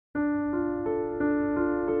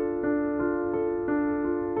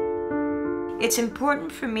It's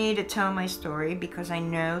important for me to tell my story because I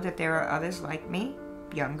know that there are others like me,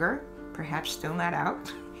 younger, perhaps still not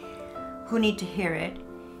out, who need to hear it.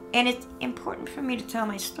 And it's important for me to tell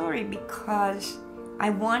my story because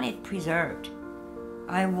I want it preserved.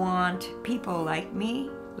 I want people like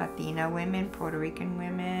me, Latina women, Puerto Rican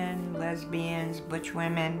women, lesbians, butch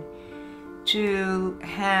women, to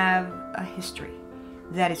have a history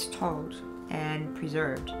that is told and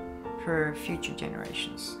preserved for future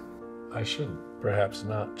generations. I should perhaps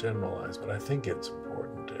not generalize, but I think it's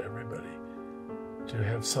important to everybody to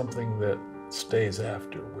have something that stays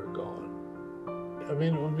after we're gone. I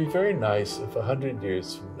mean, it would be very nice if 100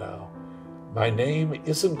 years from now, my name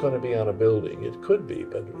isn't going to be on a building. It could be,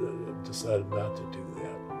 but I've decided not to do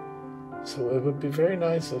that. So it would be very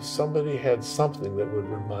nice if somebody had something that would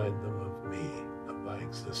remind them of me, of my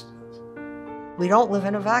existence. We don't live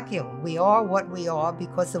in a vacuum. We are what we are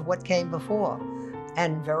because of what came before.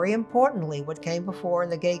 And very importantly, what came before in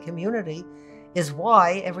the gay community is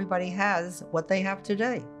why everybody has what they have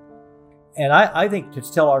today. And I think to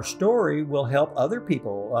tell our story will help other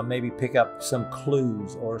people maybe pick up some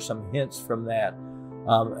clues or some hints from that.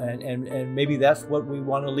 And maybe that's what we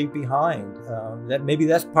want to leave behind. That maybe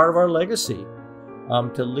that's part of our legacy,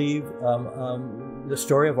 to leave the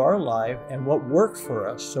story of our life and what worked for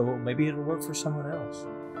us. So maybe it'll work for someone else.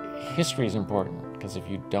 History is important because if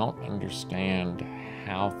you don't understand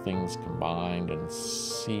how things combined and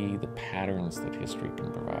see the patterns that history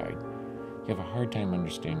can provide, you have a hard time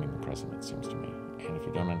understanding the present, it seems to me. And if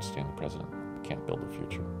you don't understand the present, you can't build the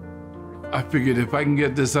future. I figured if I can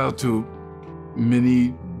get this out to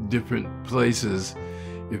many different places,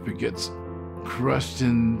 if it gets crushed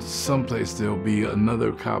in someplace, there'll be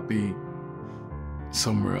another copy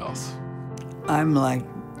somewhere else. I'm like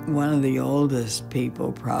one of the oldest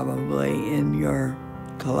people probably in your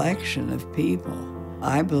collection of people.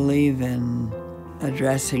 I believe in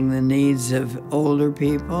addressing the needs of older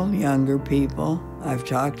people, younger people. I've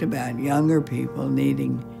talked about younger people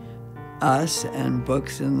needing us and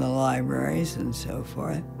books in the libraries and so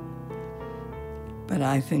forth. But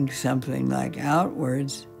I think something like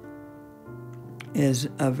Outwards is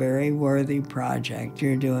a very worthy project.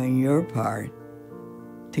 You're doing your part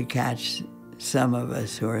to catch some of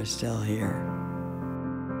us who are still here.